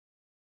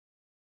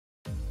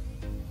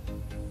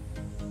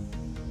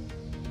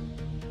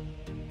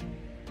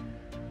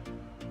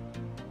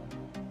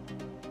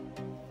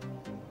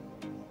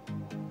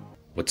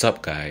What's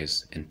up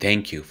guys, and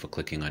thank you for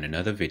clicking on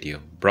another video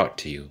brought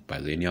to you by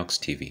Linux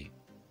TV.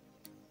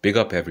 Big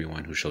up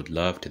everyone who showed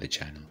love to the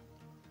channel.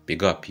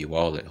 Big up you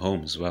all at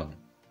home as well.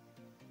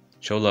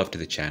 Show love to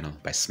the channel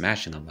by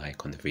smashing a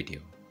like on the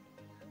video.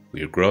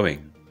 We're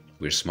growing.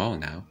 We're small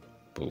now,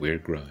 but we're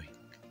growing.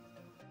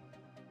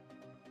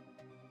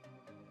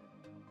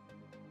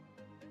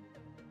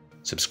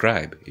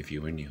 Subscribe if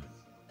you are new.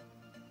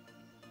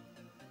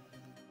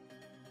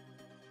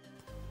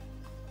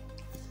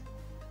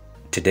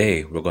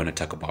 Today we're going to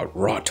talk about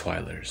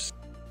Rottweilers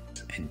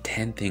and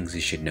 10 things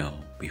you should know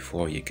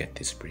before you get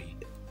this breed.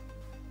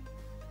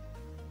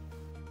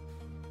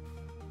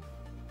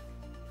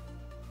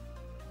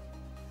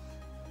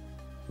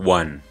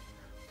 One,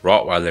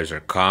 Rottweilers are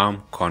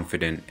calm,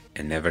 confident,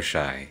 and never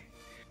shy.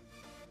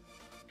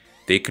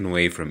 They can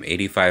weigh from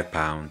 85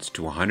 pounds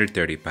to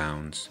 130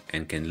 pounds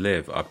and can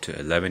live up to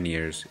 11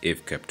 years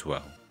if kept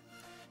well.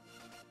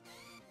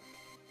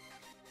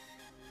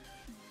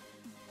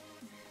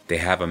 They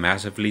have a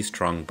massively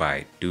strong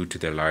bite due to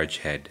their large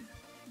head.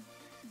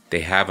 They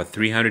have a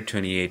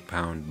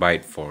 328-pound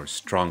bite force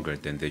stronger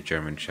than the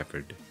German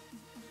Shepherd.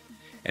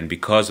 And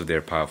because of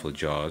their powerful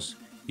jaws,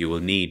 you will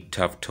need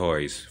tough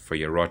toys for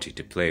your Rottie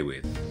to play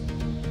with.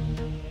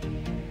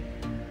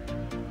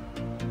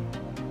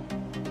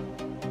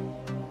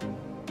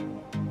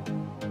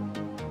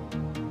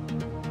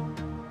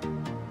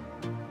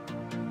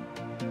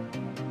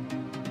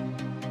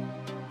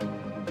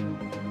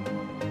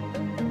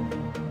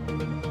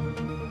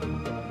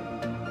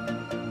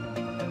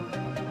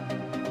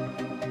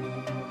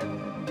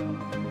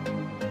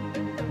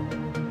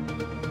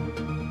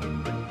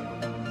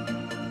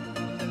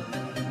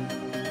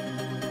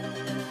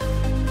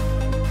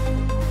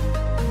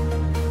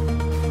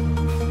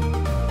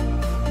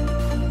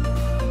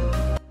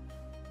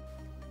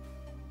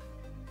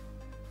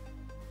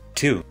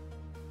 2.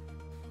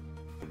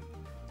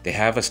 They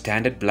have a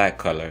standard black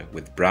color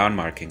with brown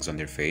markings on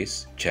their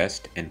face,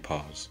 chest, and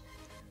paws.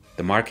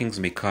 The markings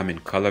may come in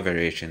color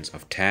variations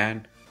of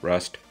tan,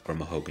 rust, or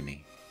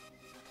mahogany.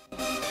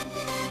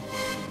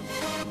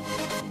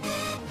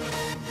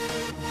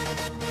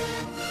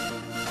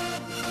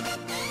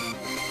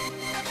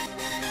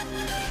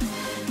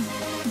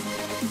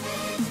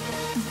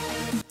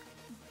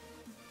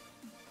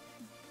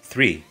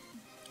 3.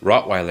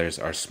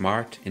 Rottweilers are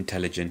smart,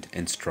 intelligent,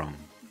 and strong.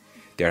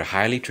 They are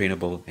highly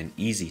trainable and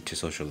easy to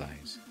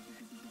socialize.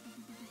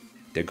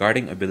 Their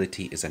guarding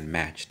ability is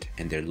unmatched,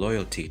 and their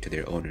loyalty to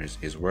their owners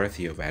is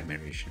worthy of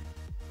admiration.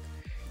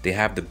 They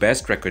have the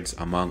best records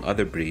among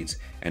other breeds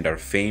and are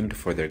famed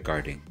for their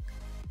guarding.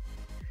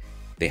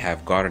 They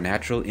have got a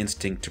natural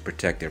instinct to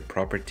protect their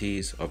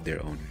properties of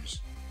their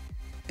owners.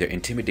 Their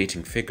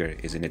intimidating figure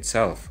is in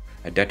itself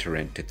a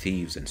deterrent to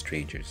thieves and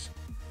strangers.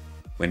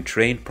 When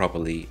trained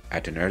properly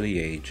at an early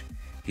age,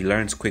 he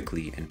learns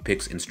quickly and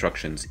picks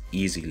instructions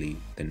easily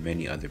than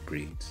many other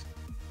breeds.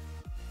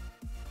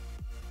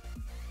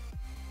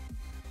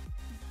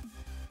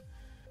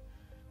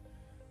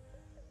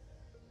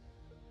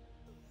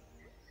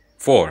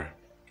 4.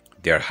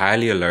 They are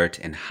highly alert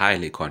and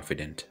highly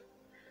confident.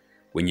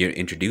 When you're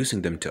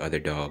introducing them to other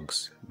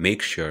dogs,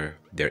 make sure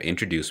they're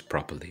introduced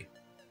properly,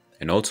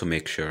 and also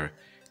make sure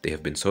they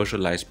have been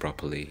socialized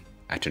properly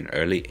at an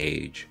early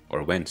age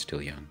or when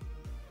still young.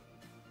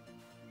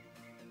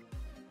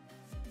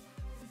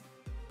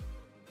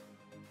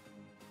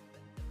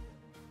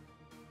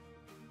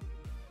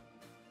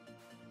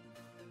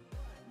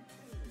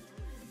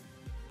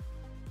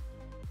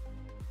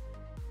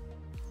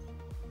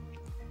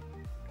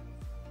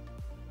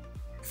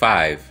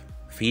 5.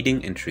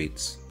 Feeding and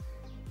treats.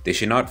 They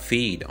should not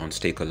feed on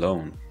steak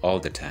alone all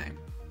the time,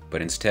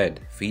 but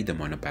instead feed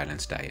them on a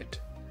balanced diet.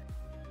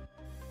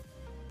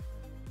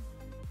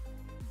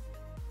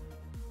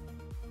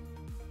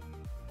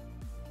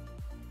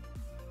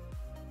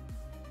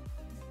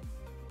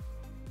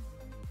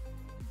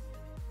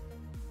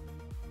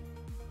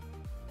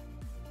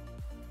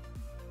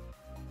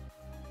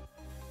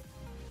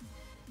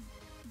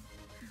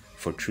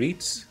 'For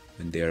treats,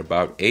 when they are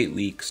about 8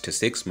 weeks to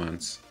 6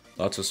 months,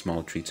 lots of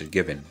small treats are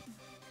given,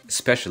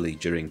 especially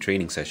during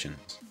training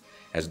sessions,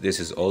 as this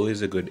is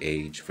always a good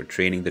age for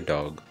training the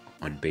dog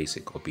on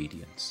basic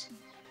obedience.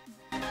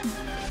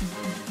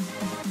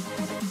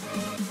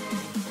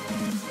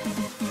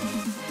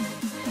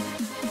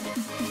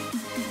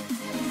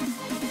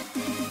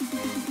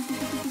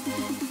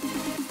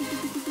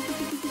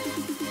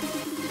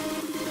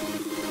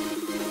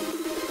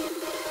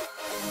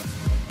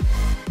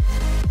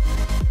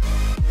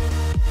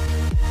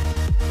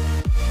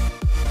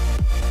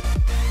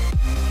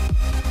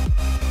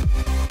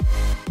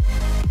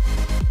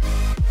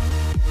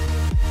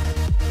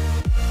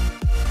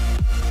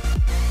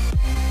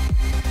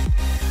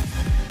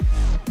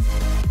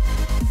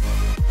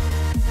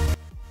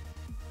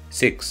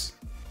 6.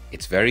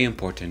 It's very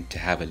important to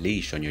have a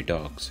leash on your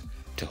dogs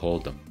to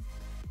hold them,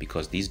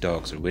 because these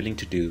dogs are willing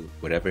to do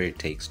whatever it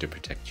takes to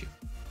protect you.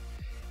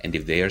 And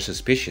if they are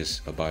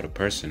suspicious about a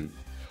person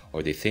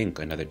or they think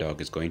another dog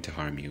is going to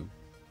harm you,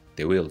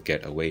 they will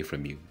get away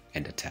from you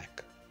and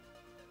attack.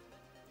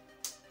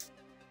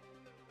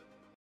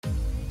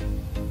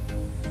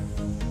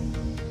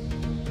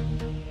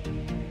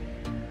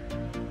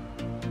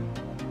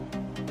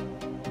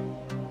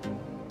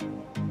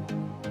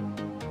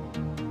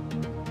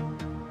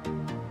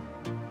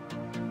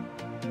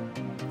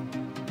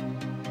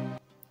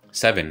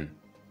 Seven,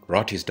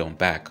 Rotties don't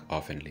back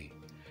oftenly,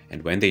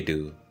 and when they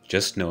do,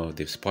 just know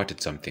they've spotted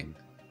something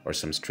or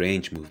some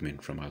strange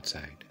movement from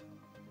outside.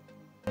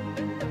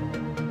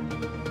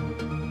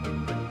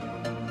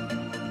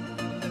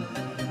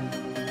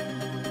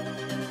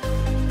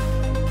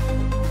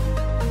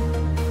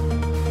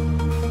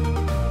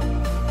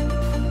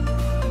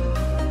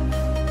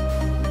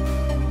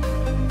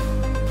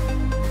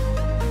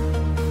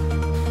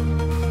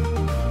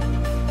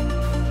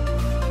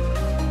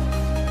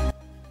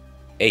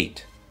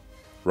 8.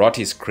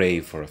 Rotties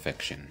crave for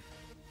affection.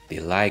 They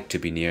like to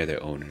be near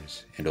their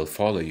owners and will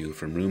follow you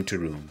from room to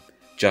room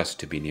just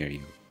to be near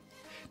you.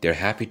 They're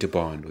happy to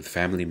bond with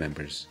family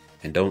members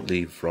and don't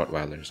leave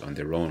Rottweilers on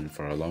their own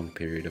for a long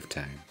period of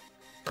time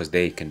because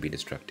they can be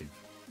destructive.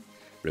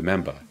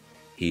 Remember,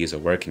 he is a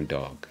working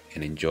dog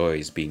and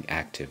enjoys being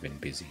active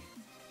and busy.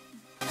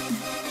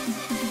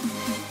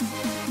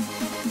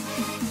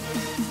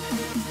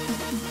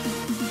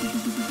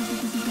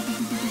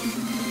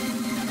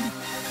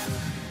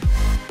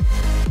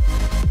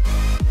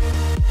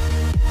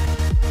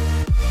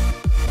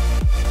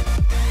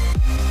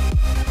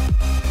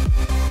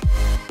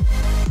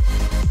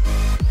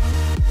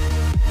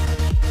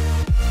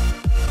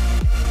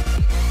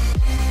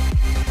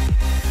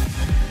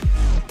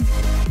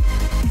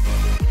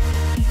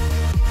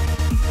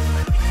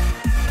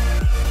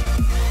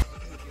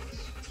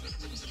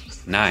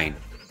 9.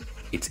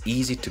 It's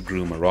easy to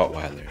groom a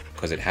Rottweiler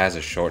because it has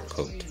a short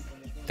coat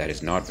that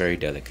is not very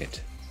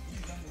delicate.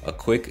 A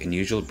quick and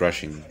usual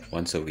brushing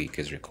once a week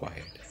is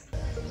required.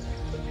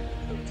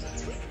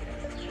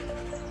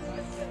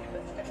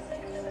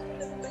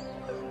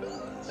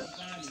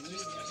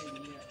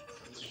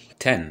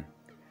 10.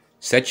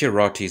 Set your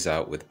Rotties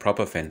out with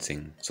proper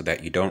fencing so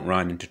that you don't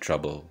run into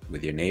trouble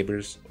with your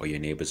neighbors or your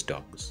neighbors'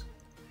 dogs.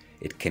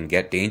 It can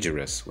get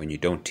dangerous when you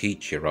don't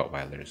teach your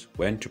Rottweilers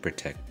when to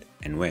protect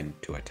and when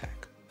to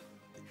attack.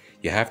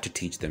 You have to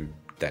teach them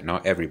that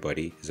not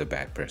everybody is a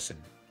bad person.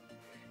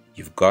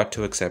 You've got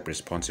to accept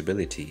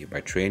responsibility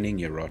by training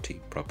your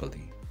Rottie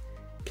properly.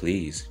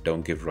 Please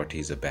don't give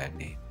Rotties a bad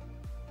name.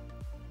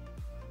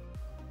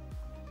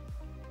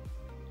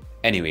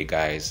 Anyway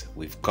guys,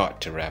 we've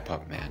got to wrap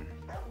up, man.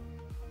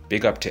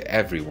 Big up to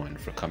everyone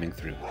for coming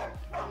through.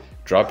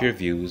 Drop your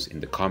views in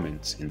the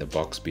comments in the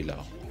box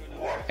below.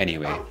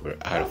 Anyway, we're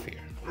out of here.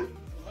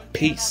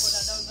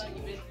 Peace!